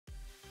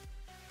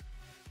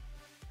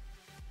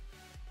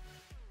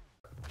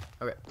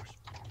Okay.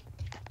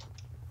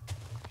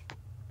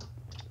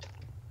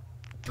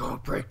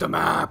 Don't break the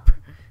map.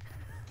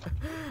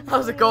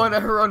 How's it going,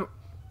 everyone?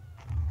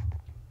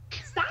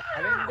 Stop!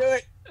 I didn't do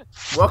it.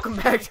 Welcome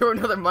back to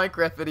another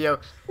Minecraft video.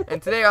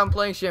 And today I'm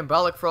playing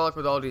Shambolic Frolic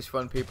with all these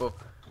fun people.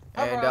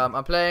 And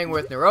I'm playing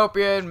with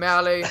Neuropian,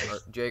 Mally, or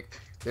Jake.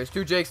 There's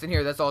two Jakes in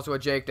here. That's also a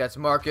Jake. That's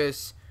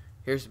Marcus.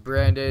 Here's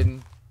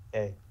Brandon.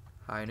 Hey.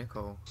 Hi,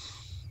 Nicole.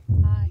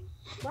 Hi.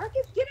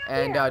 Marcus, get out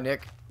And here!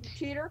 Nick. You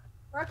cheater.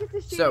 Marcus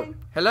is cheating. So,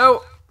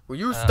 hello. Will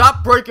you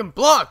stop breaking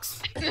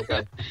blocks?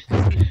 Okay.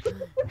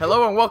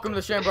 Hello and welcome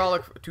to the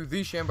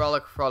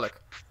Shambolic Frolic.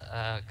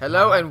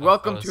 Hello and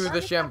welcome to the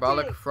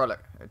Shambolic Frolic.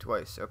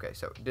 Twice. Okay,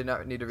 so did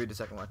not need to read the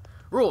second one.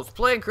 Rules: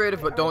 play in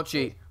creative, but don't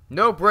cheat.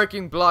 No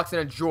breaking blocks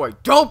and enjoy.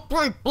 Don't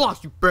break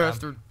blocks, you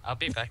bastard. I'll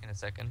be back in a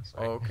second.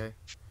 Sorry. Oh, okay.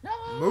 No.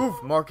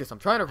 Move, Marcus. I'm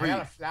trying to I got a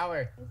read.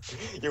 flower.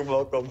 You're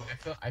welcome.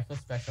 I feel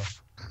special.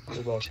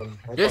 You're welcome.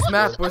 This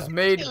map was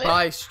made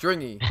by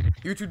Stringy.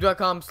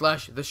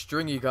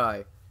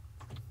 YouTube.com/thestringyguy.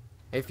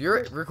 If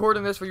you're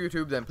recording this for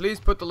YouTube, then please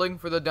put the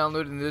link for the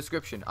download in the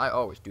description. I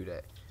always do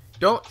that.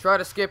 Don't try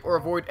to skip or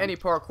avoid any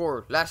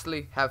parkour.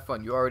 Lastly, have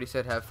fun. You already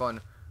said have fun.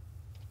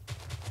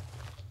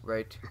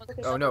 Right.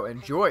 Oh no,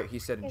 enjoy. He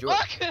said enjoy.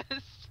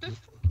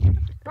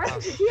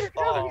 Marcus is here. Get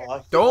over here. Oh, I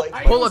feel Don't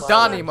like pull a my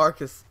Donnie, life.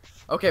 Marcus.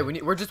 Okay,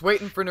 we're just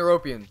waiting for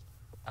Neuropian.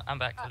 I'm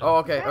back. Oh,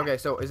 okay, okay.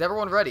 So is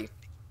everyone ready?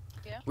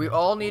 Yeah. We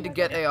all need to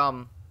get a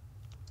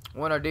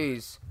one of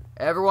these.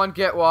 Everyone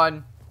get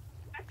one.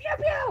 Pew,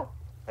 pew.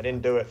 I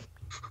didn't do it.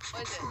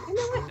 What is it? You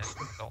know what?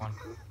 Okay, go on.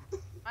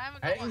 I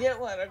haven't I got didn't one. get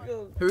one. I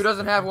feel. Who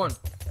doesn't have one?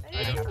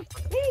 Hey, I don't.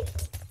 Me.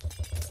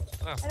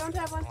 Oh, I don't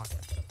have one.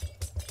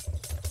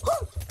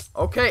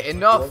 Okay, You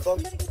enough.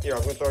 want some? Here,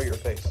 I'm gonna throw it in your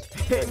face.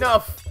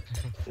 Enough.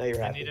 Now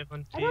you're I happy. needed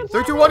one I too. don't 3,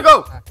 have 2, it. 1,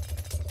 go.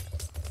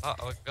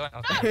 Oh, go on.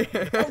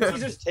 Okay. Oh,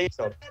 Jesus, take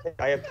some.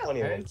 I have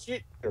plenty I of them. didn't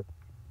cheat.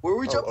 Where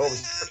we jumping?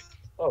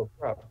 Oh,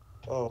 crap.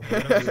 Oh.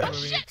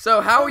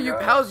 So how are you?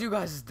 How's you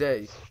guys'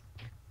 day?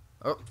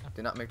 Oh,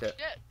 did not make that.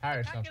 shit.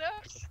 Tiresome. Back it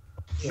up.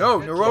 No,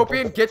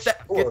 Neuropian, get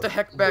the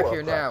heck back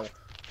here now.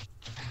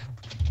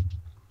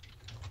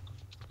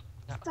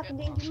 Stop and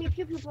give me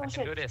pew pew I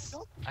can do bullshit. this.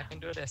 I can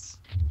do this.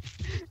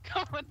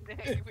 Come on,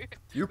 Nick.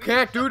 You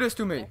can't do this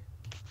to me.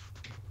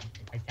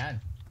 I can.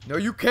 No,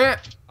 you can't.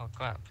 Oh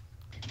crap.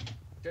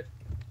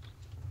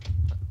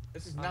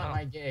 This is Oh, not no.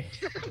 my game.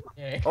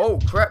 Yeah. Oh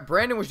crap!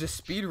 Brandon was just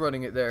speed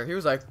running it there. He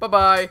was like, bye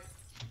bye.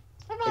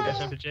 I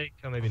guess for Jake?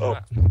 Or maybe Oh,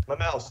 my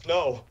mouse.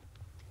 No.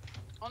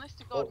 Honest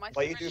to God, Oh, my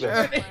why you do screen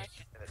that? is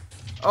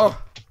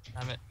Oh,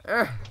 Damn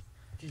it.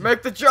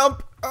 make the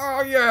jump.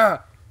 Oh yeah,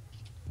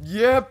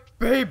 yeah,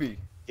 baby.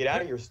 Get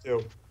out of here,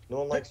 Stu. No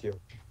one likes you.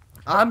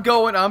 I'm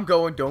going.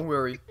 Don't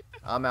worry.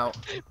 I'm out.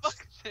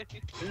 Fuck's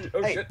sake.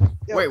 Oh Hey. shit.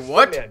 Yo, Wait,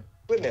 what?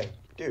 Quitman.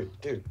 Dude,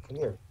 come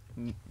here.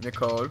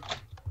 Nicole.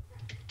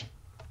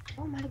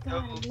 Oh my god,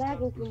 I'm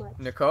lagging too much.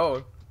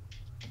 Nicole.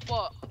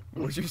 What?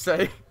 What'd you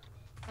say?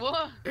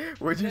 What?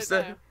 What'd you Don't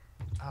say? know.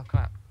 Oh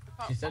crap.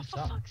 I She can't- said oh, for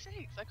something. fuck's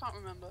sakes, I can't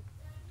remember.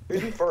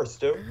 Who's in first,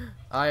 Stu?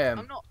 I I'm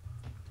am. not.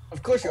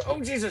 Of course you're.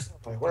 Oh Jesus.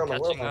 Where am I?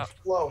 Catching up.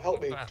 Hello,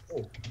 help me. Crap.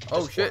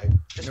 Oh just shit. flag.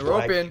 Just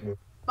flag. Neuropian.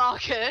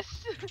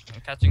 Marcus.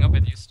 I'm catching up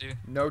with you, Stu.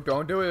 No,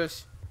 don't do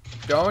this.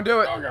 Don't do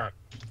it. Oh god.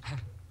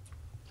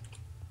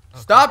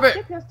 Stop it.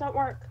 Pew pews don't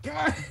work.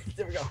 God.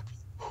 There we go.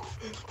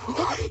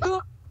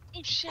 Oh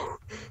shit.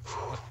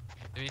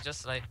 Do we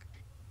just like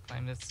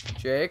climb this?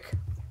 Jake,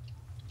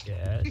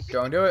 Yes.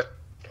 don't do it.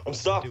 I'm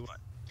stuck. Do what?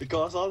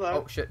 Because all that.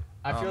 Oh shit.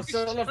 I feel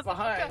so Shut left the fuck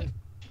behind.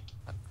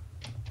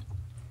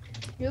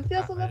 You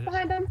feel so left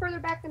behind. I'm further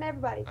back than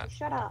everybody. So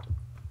shut up.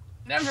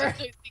 I Never. don't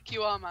think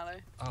you are, Mallow.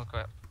 Oh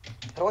crap.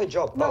 How do I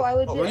jump? No, I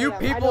legit Will you am. I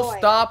people know I am.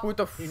 stop with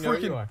the You know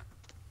you freaking? are.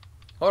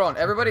 Hold on,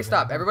 everybody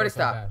stop. Everybody Don't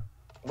feel so stop.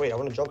 bad. Wait, I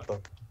want to jump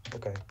though.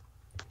 Okay.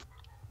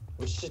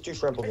 Let's just do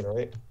trampoline,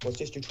 alright? Let's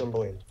just do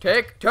trampoline.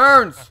 Take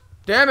turns.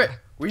 Damn it.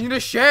 We need to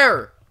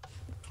share.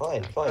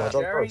 Fine, I'll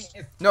jump Sharing first.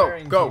 is No,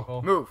 caring, go.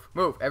 people.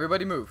 Move.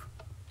 Everybody move.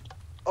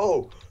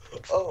 Oh,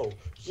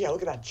 yeah,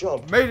 look at that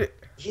jump. Made it.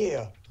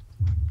 Yeah,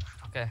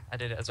 Okay, I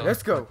did it as well.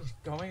 Let's go. What's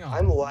going on?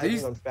 I'm lagging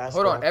These. on fast.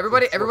 Hold on, walk.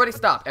 everybody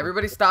stop.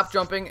 Everybody stop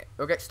jumping.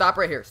 Okay, stop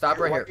right here. Stop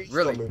right Why here. are you still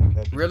Really, moving,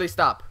 man? really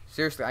stop.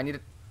 Seriously, I need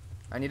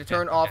to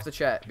turn Okay, off okay. the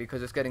chat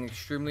because it's getting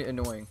extremely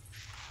annoying.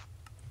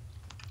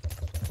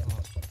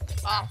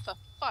 Ah, for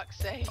fuck's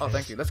sake. Oh,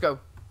 thank you. Let's go.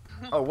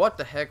 Oh, what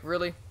the heck?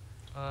 Really?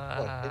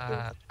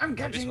 I'm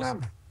catching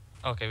supposed them.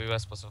 Okay, we were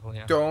supposed to hold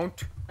here.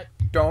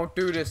 Don't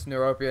do this,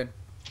 Neuropian.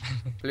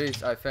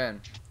 Please, I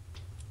fan.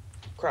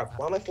 Crap,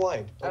 why am I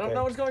flying? I don't Okay.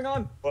 know what's going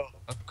on. Well,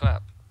 Oh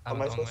crap. I'm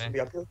am I the wrong supposed to way. be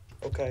up here?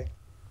 Okay.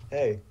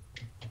 Hey.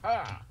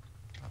 Ah.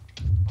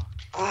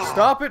 Ah.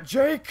 Stop it,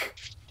 Jake.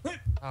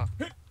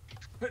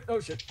 Oh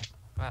shit.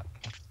 Crap.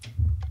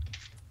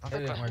 Oh, That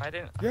didn't crap. work. Why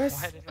didn't?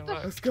 Yes. Why didn't it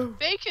work? Let's go.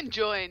 Bacon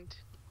joined.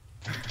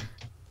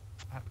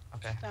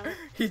 Okay. Damn it.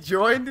 He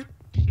joined.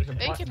 There's a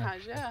Bacon button.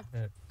 has, yeah.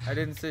 I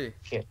didn't see.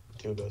 Can't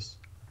do this.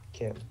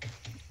 Can't.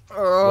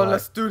 Oh, What?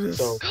 let's do this.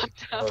 So- God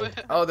damn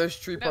it. Oh, there's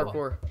tree No.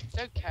 parkour.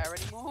 Don't care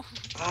anymore.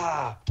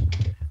 Ah.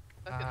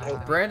 Look at Ah.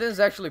 this. Brandon's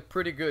actually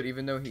pretty good,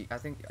 even though I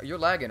think you're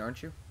lagging,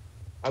 aren't you?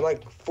 I'm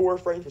like 4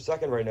 frames per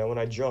second right now when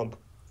I jump.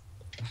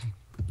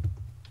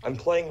 I'm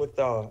playing with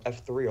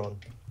F3 on.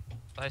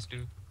 Nice,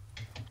 dude.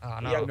 Oh,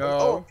 no. Yeah, No.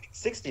 Oh,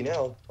 60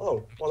 now.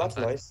 Oh, well, that's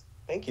nice.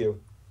 Thank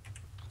you.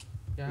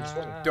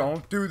 Yeah.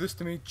 Don't do this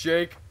to me,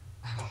 Jake.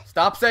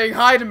 Stop saying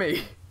hi to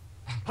me.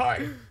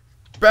 Hi.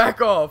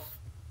 Back off.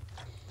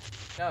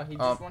 No, he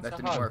just wants That a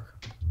didn't hug. work.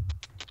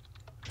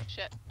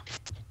 Shit.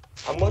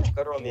 I'm much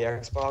better on the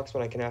Xbox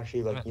when I can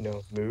actually, like,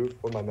 move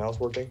with my mouse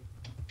working.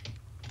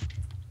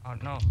 Oh,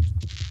 no.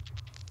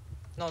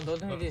 No, don't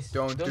do this.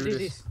 Don't do do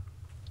this.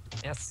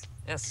 Yes,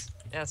 yes,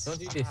 yes. Don't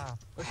do this. Ah.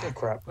 Oh Oh, shit.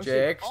 crap. Oh, shit.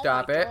 Jake, Oh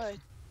stop my it. God.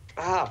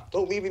 Ah,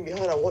 don't leave me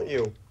behind. I want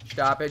you.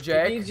 Stop it, He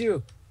Jake. needs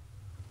you.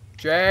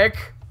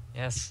 Jake.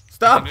 Yes.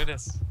 Stop. I can do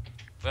this.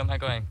 Where am I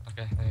going?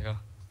 Okay, there you go.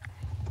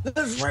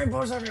 There's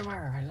rainbows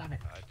everywhere. I love it.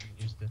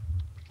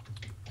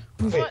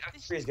 Wait, What? F3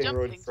 These is getting jump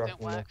really things don't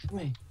frustrating.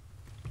 work. Me.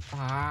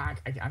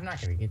 Fuck. I'm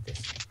not gonna get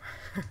this.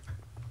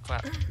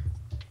 Crap.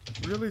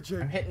 Really, I'm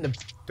Jake? hitting the.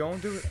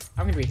 Don't do it.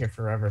 I'm gonna be here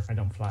forever if I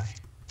don't fly.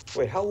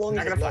 Wait, how long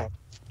I'm is not it gonna now?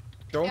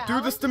 Don't Yeah, do how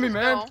this to long me, does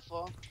this man. go on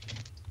for?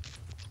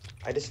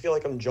 I just feel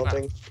like I'm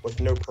jumping with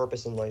no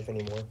purpose in life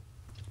anymore.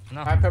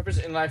 No. My purpose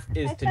in life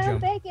is I to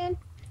found jump. bacon.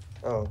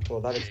 Oh, well,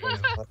 that explains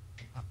a lot.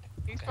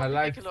 He's I probably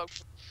like- making a lot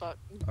of fuck.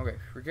 Okay,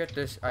 forget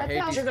this. I That's hate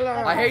how- these. that's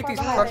I how hate far these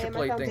behind I pressure am. I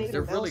plate found things. bacon.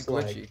 They're really Mouse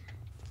lag. glitchy.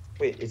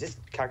 Wait, is this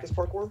cactus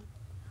parkour?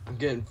 I'm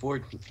getting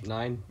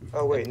 9.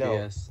 Oh, wait, no.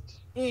 FPS.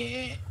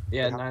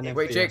 Yeah, 9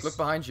 Wait, FPS. Jake, look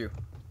behind you.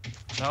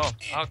 No.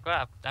 Oh,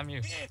 crap. Damn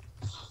you.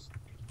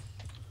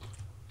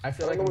 I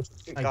feel I like don't know I'm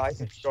what you like,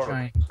 guys. It's dark.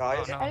 trying. Guys,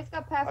 Oh, no. I just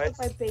got passed up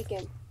by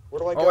bacon. where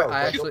do I go?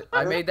 Oh wait,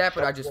 I made that,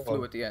 but I just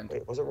flew at the end.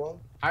 Wait, was it wrong?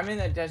 I'm in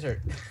the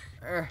desert.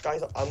 Eh,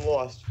 Guys, I'm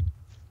lost.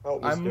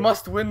 Help me, I Stu.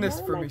 must win this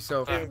No, for my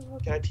myself. God.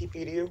 Dude, can I TP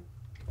to you?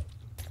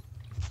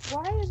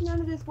 Why is none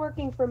of this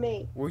working for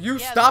me? Will you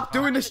Yeah, stop that's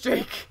doing fine. this,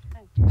 Jake?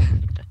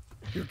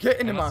 You're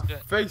getting in my Let's do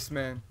it. face,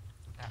 man.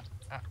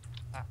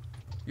 Ah.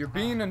 You're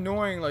being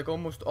annoying like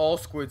almost all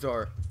squids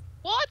are.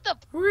 What the?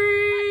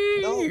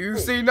 Whee! No, You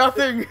wait. see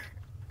nothing.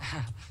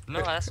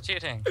 No, that's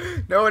cheating.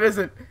 No, it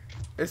isn't.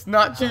 It's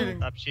not cheating.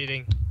 Stop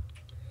cheating.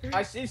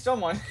 I see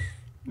someone.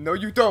 No,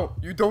 you don't.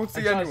 You don't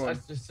see anyone.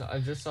 I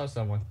just saw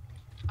someone.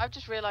 I've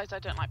just realised I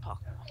don't like parkour.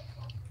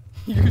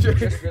 You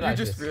just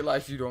realized this.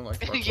 realized you don't like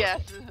parkour.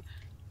 Yes.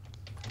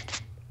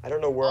 I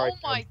don't know where I Oh can.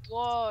 my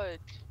god.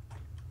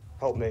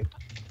 Help me. Okay.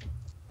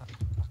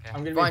 I'm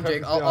gonna be Fine,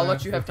 Jake. perfectly I'll let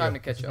honest you have with time to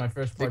This catch is up. my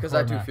first Because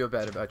I parkour do map. feel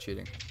bad about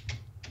cheating.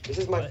 This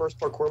is my What? first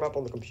parkour map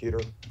on the computer.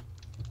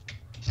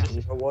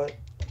 You know what?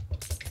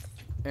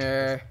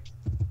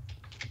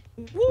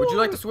 Would you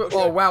like to swim?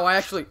 Oh wow, I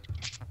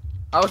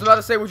was about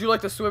to say, would you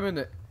like to swim in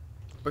it?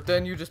 But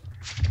then you just.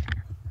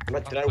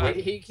 Did I Wait,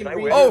 win? he can Did I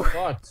read win? Oh! your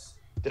thoughts.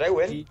 Did I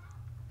win? He-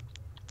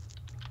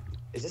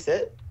 Is this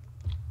it?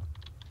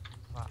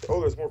 Wow.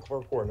 Oh, there's more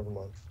parkour. Never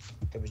mind.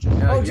 It was just.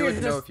 Oh, you would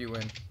Jesus. know if you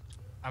win.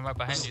 I'm right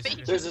behind you.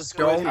 Stu. There's a Don't-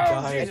 squid who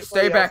died. Anybody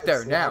Stay else back that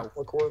there, slabs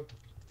now. Parkour?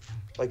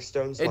 Like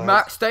stone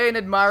slabs. Stay and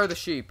admire the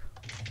sheep.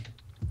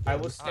 I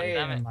will stay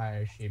damn in it.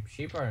 my sheep.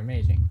 Sheep are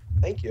amazing.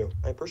 Thank you.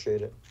 I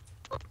appreciate it.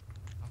 Oh,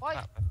 Why?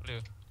 crap, I flew.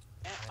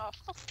 Oh,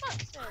 for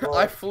fuck's sake. Well,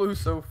 I flew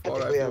so far. I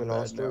Technically, feel I'm an bad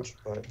now. ostrich,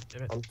 but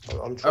Damn it.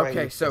 I'm trying.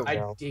 Okay, to so- I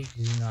now. did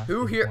not.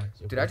 Who do here-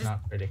 points. It did I was just-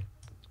 Not pretty.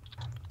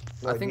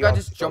 No, I think you I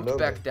just obviously don't jumped know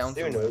back me. down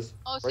Stu somewhere. knows.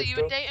 Oh, so Right, you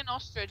Stu? would date an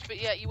ostrich,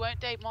 but yet you won't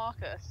date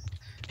Marcus.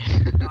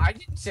 I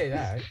didn't say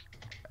that.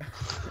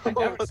 I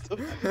never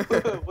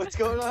What's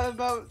going on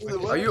about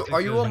the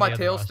Are you on my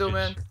tail still,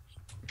 man?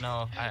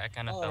 No, I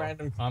kind of all fell.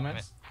 random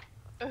comments.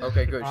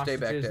 Okay, good. Stay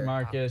back Ostriches, there.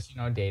 Marcus,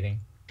 dating.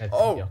 That's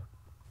Oh. the deal.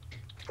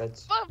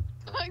 That's.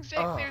 For fuck's sake,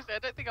 Oh. seriously, I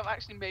don't think I've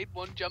actually made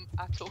one jump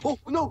at all. Oh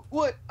no!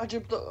 What? I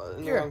jumped in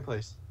the Here. wrong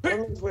place.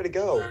 That's the way to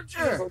go.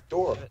 Sure. Front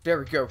door. There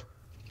we go.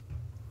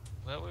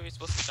 Where were we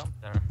supposed to jump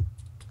there?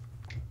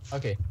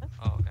 Okay,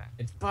 Oh, okay.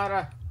 it's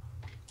butter.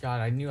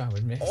 God, I knew I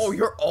would miss. Oh,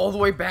 you're all the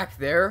way back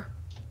there?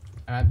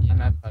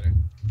 I'm at butter.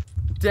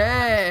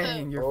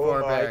 Dang, you're Oh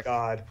far my back.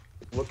 god.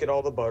 Look at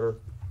all the butter.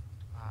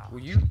 Wow. Will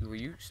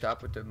you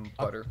stop with the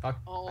butter? Fuck.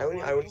 Oh, I only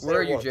my said Where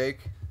are it you, once. Jake?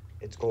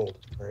 It's gold,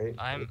 right?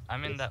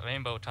 I'm in that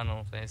rainbow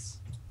tunnel place.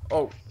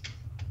 Oh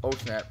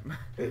snap!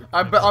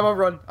 I'm a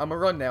run. I'm a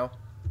run now.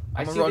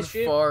 I I'm a see run the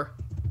sheep far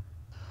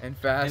and and the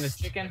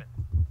fast. chicken.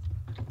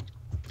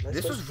 Am I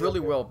This supposed was to be really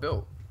up well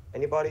built. there?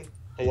 Anybody?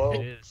 Hello?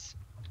 It is.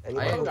 I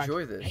Anybody?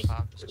 enjoy this.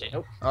 Just cheating.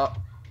 Nope. Oh,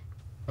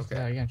 Okay.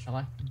 okay. Again, shall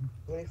I? How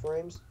many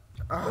frames?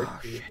 Oh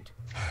shit!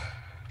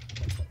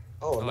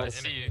 Oh, Oh, I nice.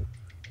 see you.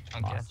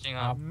 I'm Awesome. catching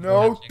up.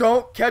 No, Catching-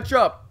 don't catch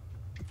up.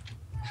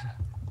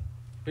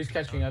 Who's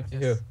catching up to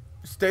who?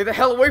 Stay the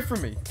hell away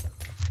from me.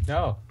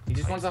 No, he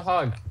just wants a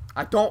hug.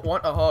 I don't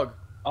want a hug.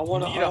 I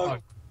want to Need a hug.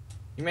 hug.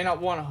 You may not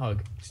want a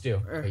hug,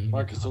 still. but you need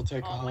Marcus will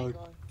take a Oh my hug.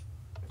 god.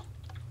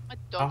 My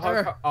I'll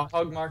dog.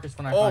 hug Marcus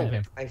when I Oh. find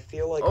him. I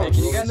feel like Oh, I'm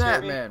really snap,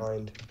 staying man.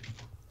 behind.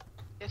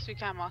 Yes, we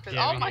can, Marcus.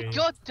 Yeah, Oh we my hear you.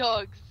 god,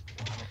 dogs.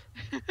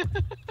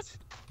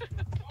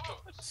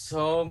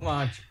 So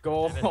much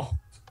gold.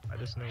 Why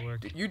does no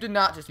work? You did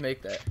not just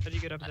make that. How do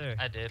you get up there?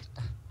 I did.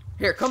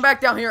 Here, come back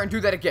down here and do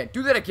that again.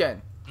 Do that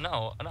again.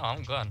 No,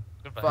 I'm gone.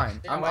 Goodbye.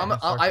 Fine.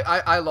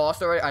 Yeah, I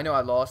lost already. I know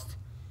I lost.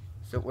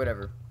 So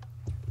whatever.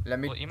 Let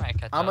me. Well, you might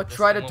catch I'm up. gonna This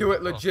try to one do will it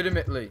be cool.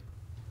 legitimately.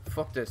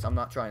 Fuck this. I'm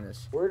not trying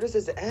this. Where does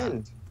this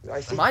end? I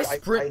see. My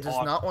sprint does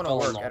I- not want to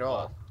falling work at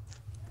off.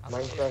 all.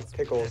 Minecraft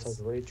Pickles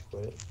has rage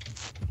quit.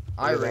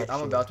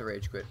 I'm about to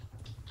rage quit.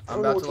 I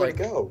I'm don't know about which to way like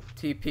to go.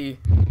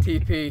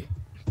 TP.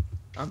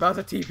 I'm about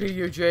to TP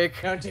you,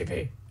 Jake. No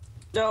TP.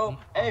 No,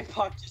 hey,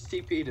 fuck, just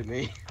TP to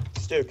me.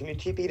 Stu, can you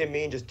TP to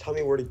me and just tell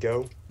me where to go?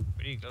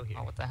 Where do you go here?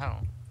 Oh, what the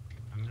hell?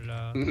 I'm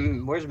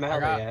lost. Where's I Mally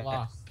got at?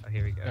 lost. Oh,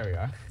 here we go. There we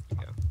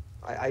go.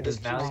 I just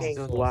Is Mally keep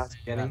still saying black.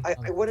 getting?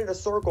 I went in a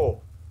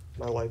circle.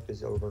 My life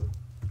is over.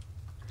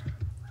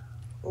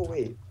 Oh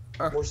wait,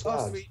 more Oh,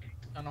 slabs. sweet.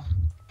 Oh, no.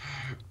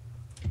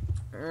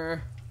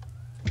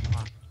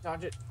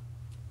 Dodge it.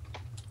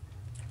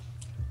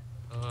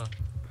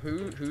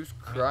 Who's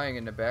crying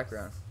in the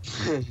background?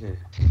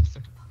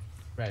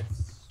 Red.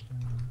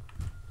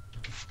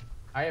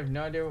 I have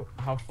no idea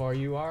how far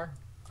you are.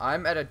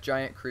 I'm at a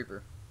giant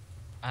creeper.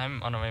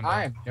 I'm on a rainbow.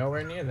 I am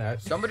nowhere near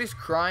that. Somebody's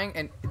crying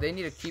and they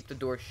need to keep the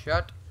door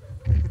shut.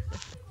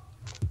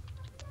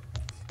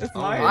 It's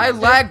Oh, my I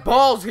lag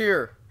balls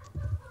here.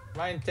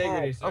 my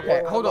integrity. sir.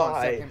 Okay, hold on a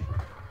Why? second.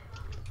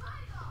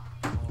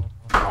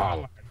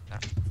 Oh,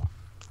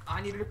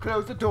 I needed to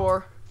close the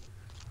door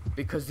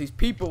because these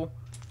people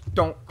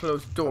don't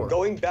close the I'm door.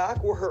 going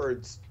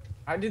backwards.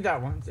 I did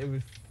that once. It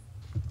was.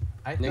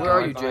 I Nick, thought- Where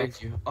are I'm you, behind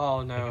Jake? you. Oh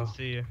I no. can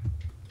see you.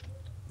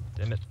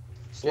 Damn it.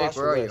 Slash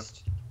where are you?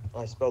 list.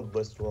 I spelled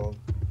list wrong.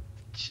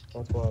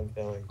 That's why I'm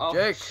failing. Oh,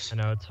 Jake, I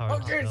know it's hard. Oh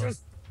to spell.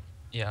 Jesus!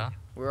 Yeah.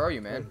 where are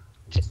you, man?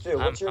 Stu,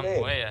 what's your I'm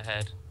name? way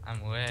ahead.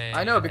 I'm way.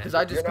 I know ahead. because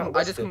I You're not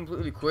just listed.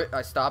 completely quit.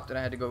 I stopped and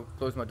I had to go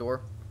close my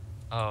door.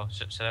 Oh,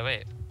 should I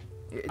wait?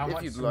 I If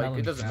want you'd some like, it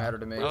melons doesn't now. matter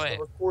to me. Oh, Where's wait.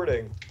 the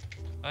recording?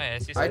 Oh, yeah, I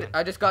see something.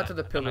 I just got to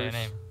the I don't know your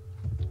pillars.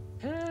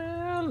 name.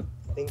 Hell.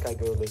 I think I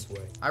go this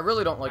way. I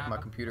really don't like my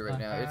computer right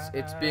now.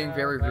 It's being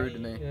very rude to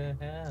me.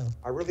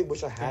 I really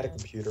wish I had a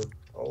computer.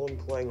 All I'm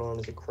playing on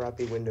is a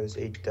crappy Windows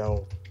 8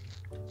 Dell.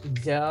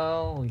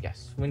 Dell,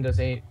 yes. Windows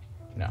 8.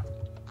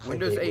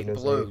 Windows 8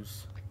 Windows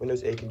blows.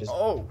 Windows 8 can just.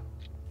 Oh.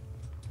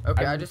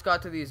 Okay, I I'm- just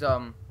got to these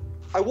I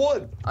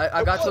won!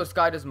 I got to a won!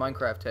 Sky does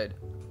Minecraft head.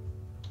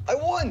 I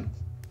won!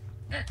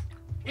 What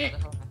the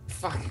hell?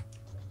 Fuck.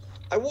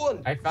 I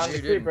won! I found You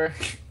the didn't. creeper.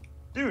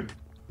 Dude!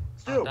 Oh,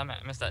 Stu! damn it,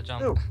 I missed that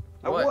jump. Stu!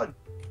 I What? won!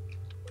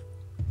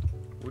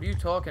 What are you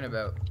talking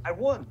about? I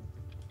won!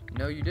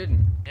 No, you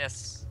didn't.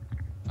 Yes.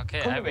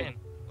 Okay, Come I to me.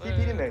 win.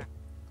 TP to me.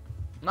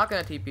 I'm not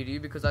gonna TP to you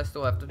because I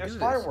still have to There's do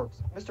this. fireworks.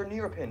 Mr.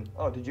 Neropin.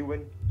 Oh, did you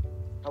win?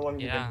 How long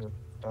have Yeah. you been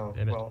here? Oh,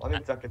 Damn it. well, I'm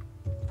in second.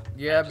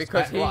 Yeah, just-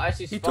 because well, I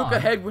see he took a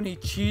spawn. head when he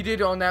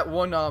cheated on that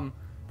one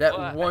that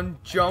What? one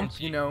jump. You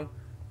cheat. know,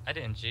 I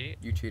didn't cheat.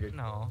 you cheated.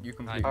 No. You No,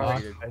 completely Alright.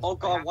 cheated. Oh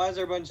god, why is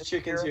there a bunch of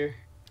chickens here?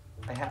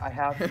 I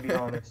have to be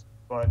honest,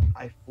 but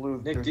I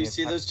flew. Nick, through do you the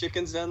see entire- those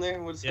chickens down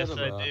there? What's Yes, that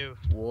I about? do.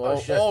 Whoa! Oh,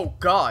 shit. Oh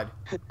God!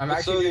 I'm Let's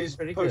actually throw doing these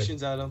pretty good.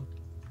 potions at them.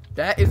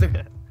 That is a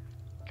Go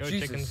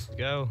Jesus. chickens,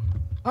 go.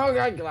 Oh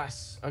god,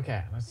 glass.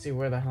 Okay, let's see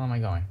where the hell am I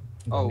going?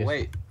 Oh This-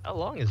 wait. How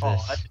long is Oh,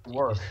 this? that didn't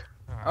work.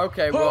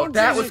 okay. Oh, Well,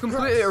 that was Jesus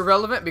completely Christ.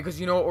 irrelevant because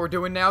you know what we're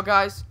doing now,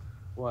 guys.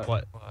 What?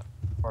 What?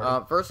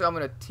 What? First, I'm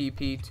gonna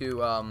TP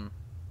to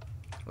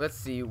let's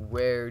see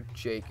where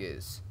Jake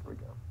is. Here we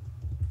go.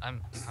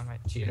 I'm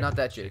a Cheater. Not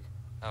that Jake.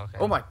 Oh, okay.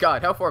 Oh my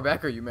God! How far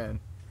back are you, man?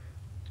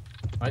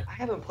 I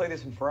haven't played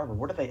this in forever.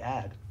 What did they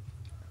add?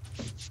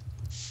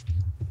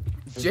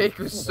 Jake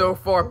was so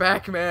far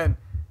back, man.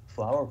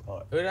 Flower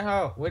pot. Who the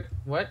hell?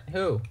 What?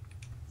 Who?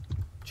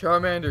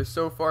 Charmander's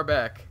so far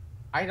back.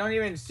 I don't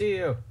even see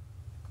you.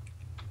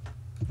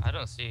 I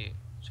don't see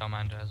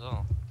Charmander as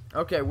well.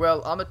 Okay,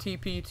 well, I'm a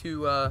TP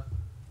to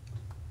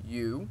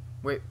you.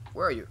 Wait,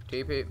 where are you?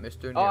 TP,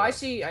 Mr. Nero. Oh, I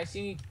see.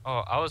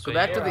 Oh, I was Go with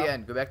back you. to the Nero.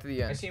 end. Go back to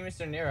the I end. see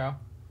Mr. Nero.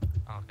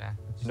 Oh, okay.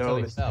 Just No, till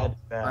he this fell. head's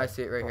bad. I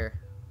see it right here.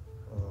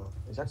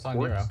 Is that Saw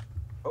quartz? Nero.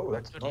 Oh,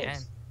 that's To the nice.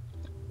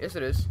 end. Yes,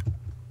 it is.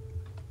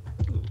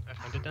 Ooh, I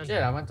found a dungeon.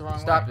 Shit, I went the wrong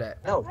Stop way.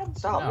 that. No,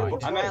 stop. No, It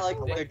looks I'm at nice. like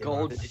I the it.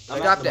 gold. I'm Stop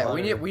at the that.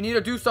 bottom. We need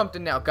to do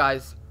something now,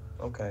 guys.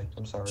 Okay,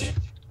 I'm sorry.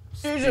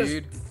 Jesus.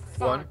 Speed.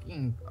 One.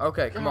 Fucking-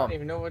 Okay, I come don't on.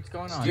 even know what's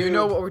going on. Do you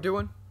know what we're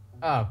doing?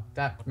 Oh,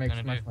 that makes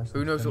Gonna much do- more sense.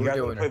 Who knows You what guys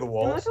we're wanna play doing? the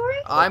walls? Dormitory?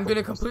 I'm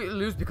gonna completely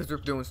lose because we're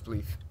doing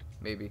spleef.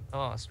 Maybe.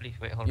 Oh, spleef.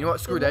 Wait, hold You on. know what?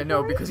 Screw that.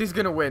 No, because he's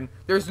gonna win.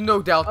 There's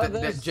no doubt Oh, that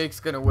there's- Jake's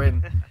gonna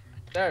win.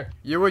 There.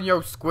 You and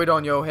your squid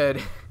on your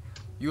head.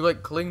 You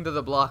like cling to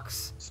the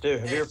blocks. Stu,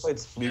 have you ever played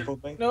Spleef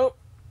with me? Nope.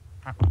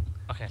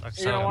 Okay, You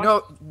so know what?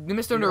 No,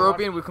 Mr. You know what?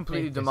 Neropian would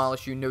completely Make this.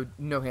 demolish you.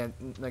 No hand.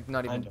 Like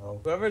not I even. know.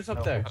 Whoever's up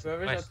No. there.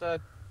 Whoever's Wait. at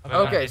the.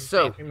 Okay,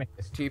 so we make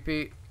this.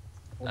 TP.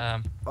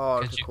 um, Oh,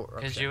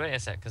 could you wait a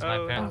sec? Because my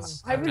Oh,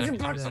 parents. I was don't-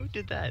 impressed. Who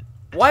did that?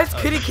 Why is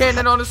Kitty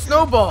Cannon on a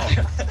snowball?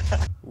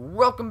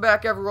 Welcome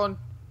back, everyone.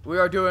 We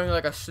are doing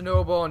like a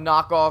snowball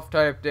knockoff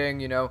type thing,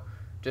 you know,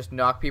 just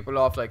knock people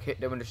off, like hit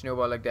them with a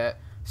snowball like that.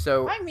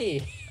 So, Why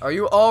me? are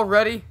you all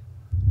ready?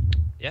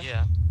 Yeah.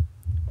 Yeah.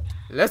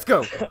 Let's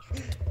go.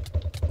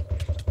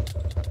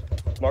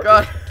 Marcus?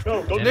 God.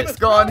 No, don't do Nick's this.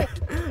 gone.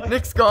 No.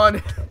 Nick's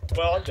gone.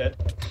 Well, I'm dead.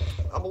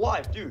 I'm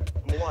alive, dude.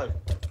 I'm alive.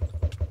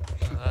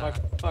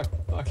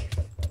 Fuck.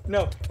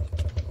 No.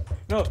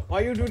 No,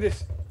 why you do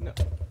this? No.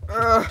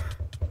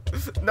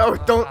 No,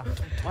 don't.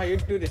 Why you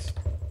do this?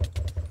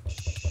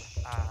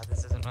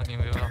 This isn't working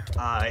very well.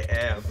 I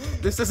am.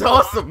 This is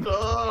awesome.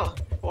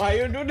 Why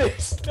you do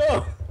this?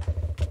 No.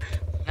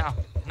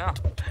 No.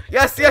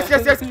 Yes. Get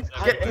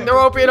the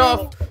Neuropian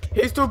off.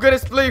 He's too good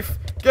at spleef.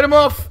 Get him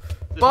off.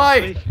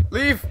 Bye.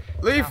 Leave.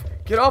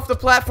 Get off the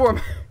platform.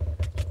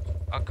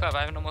 Oh crap,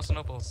 I have no more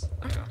snowballs.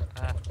 Okay.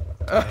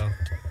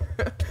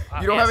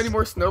 You don't have any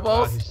more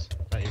snowballs?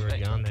 Thought you were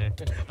already on there.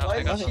 Why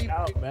I got is she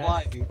out, man.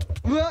 flying?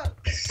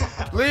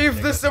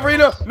 Leave this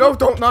arena. No,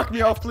 don't knock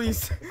me off,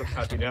 please. I'm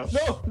happy now.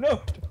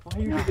 No. Why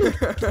you do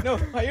this? No,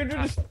 why you do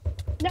this?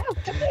 No,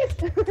 please.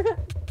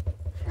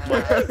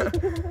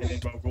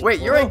 Wait,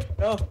 you're in.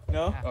 No.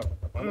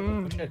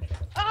 Mm.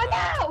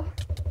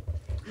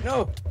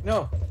 Oh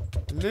No.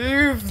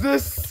 Leave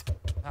this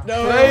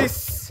No.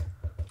 place.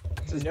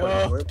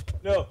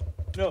 No.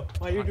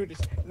 Why you do this?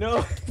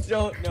 No.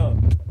 No.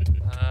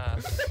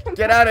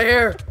 Get out of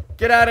here.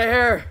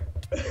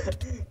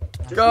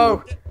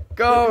 Go.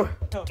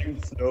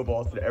 Shooting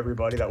snowballs at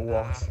everybody that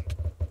walks.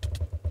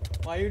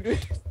 Why you do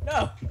this?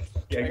 No.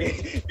 Yeah,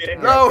 get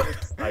in No.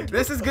 there.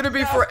 This is gonna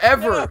be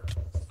forever.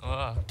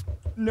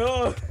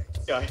 No.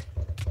 Guy.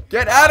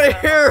 Get out of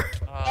here.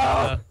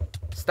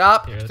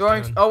 Stop Here, it's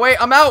throwing. done. Oh wait,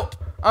 I'm out.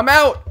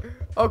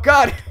 Oh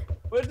god.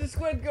 Where'd the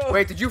squid go?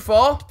 Wait, did you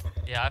fall?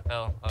 Yeah, I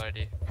fell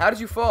already. How did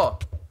you fall?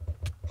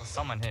 Well,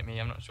 someone hit me,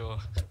 I'm not sure.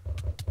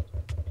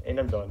 And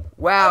I'm done.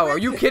 Wow, are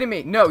you kidding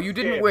me? No, you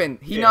didn't Yeah, win.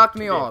 He yeah, knocked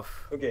me yeah.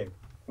 off. Okay,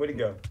 way to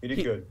go. You did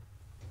He- good.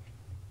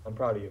 I'm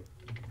proud of you.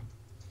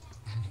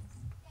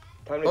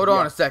 Time to Hold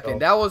on a DL, second. so-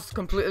 That was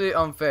completely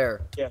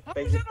unfair. Yeah, How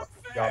thank is you. it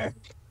unfair?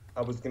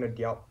 I was gonna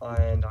DL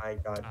and I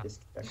got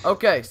disconnected.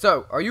 Okay,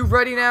 so are you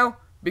ready now?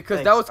 Because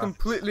that Thanks, was Fox.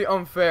 completely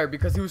unfair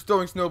because he was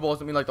throwing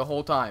snowballs at me like the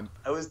whole time.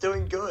 I was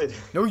doing good.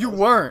 No, you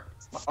weren't.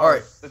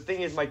 Alright, the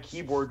thing is my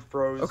keyboard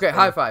froze. Okay, and-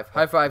 high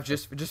five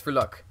just for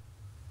luck.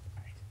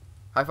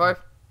 High five.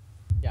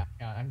 Yeah,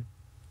 I'm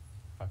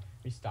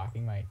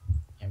restocking my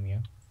MU.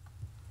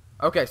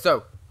 Okay,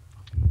 so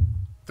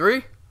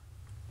 3,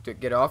 to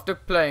get off the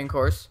playing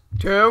course.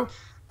 2,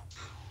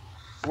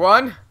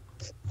 1,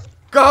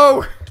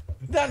 go!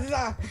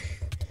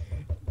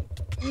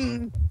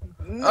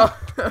 Oh,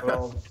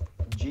 Well,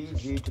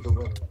 GG to the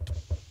winner.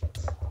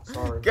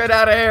 Sorry. get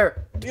out of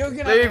here! You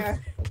get Leave. out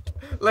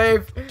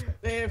Leave!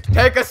 Leave.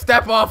 Take a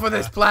step off of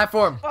this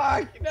platform!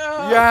 Fuck,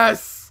 no.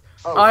 Yes!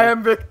 Oh, I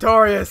am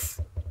victorious!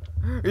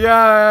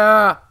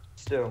 Yeah!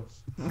 Still,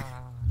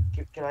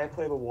 can I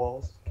play the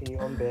walls? Can you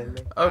unban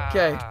me?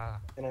 Okay.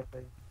 Can I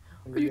play?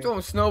 What are you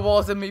throwing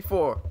snowballs at me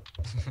for?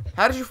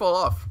 How did you fall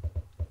off?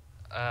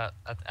 I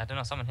don't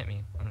know, someone hit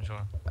me, I'm not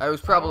sure. I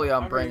was probably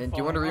I'm Brandon. Do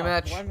you want a falling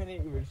off. rematch? 1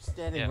 minute you were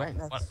standing Yeah, right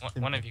next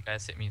to one me. of you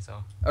guys hit me,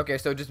 so. Okay,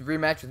 so just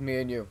rematch with me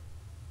and you.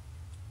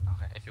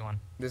 Okay, if you want.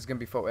 This is gonna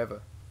be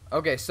forever.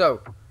 Okay,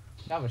 so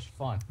That was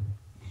fun.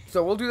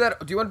 we'll do that.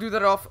 Do you want to do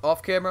that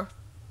off camera?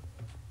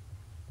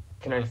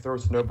 Can I throw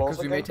snowballs?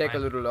 Because we may again? take a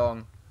little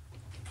long.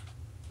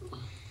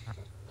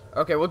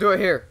 Okay, we'll do it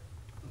here.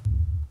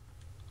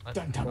 What?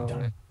 Dun, dun, No.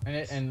 dun.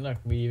 And look,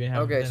 we even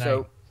have Okay, the so-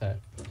 night set.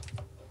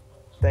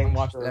 Thanks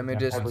Watch- for Let me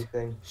just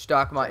everything.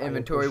 stock my I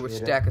inventory with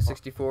appreciate stack it. of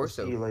 64.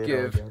 See you So later, I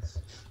give. guess.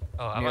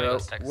 Oh, I You want to know, go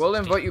stack we'll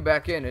 16. invite you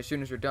back in as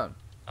soon as you're done.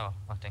 Oh,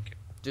 thank you.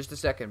 Just a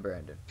second,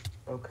 Brandon.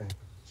 Okay,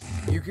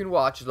 You can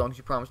watch as long as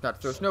you promise not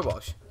to throw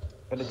snowballs.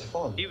 but it's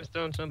fun. He was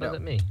throwing snowballs No.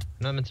 at me.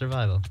 And I'm in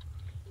survival.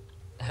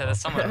 There's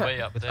someone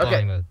way up there. Okay.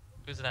 Flying mode.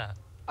 Who's that?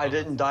 I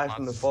didn't die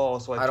from the fall,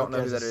 so I, I don't took know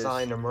it who as that a is.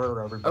 sign to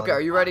murder everybody. Okay, are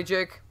you ready,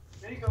 Jake?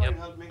 Can you go and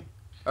hug me?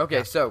 Okay,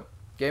 Yeah. so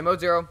game mode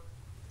 0.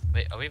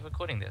 Wait, are we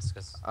recording this?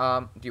 Because,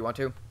 Do you want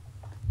to?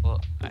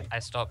 well, I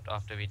stopped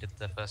after we did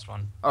the first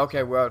one.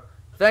 Okay, well,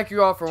 thank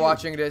you all for Dude,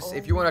 watching this.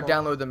 If you want to oh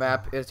download the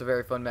map, it's a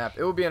very fun map.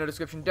 It will be in the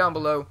description down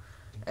below.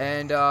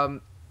 And,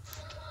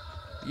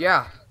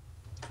 yeah.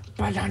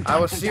 I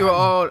will see you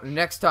all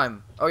next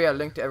time. Oh, yeah,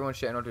 link to everyone's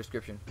channel in the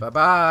description.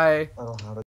 Bye-bye. I don't have it.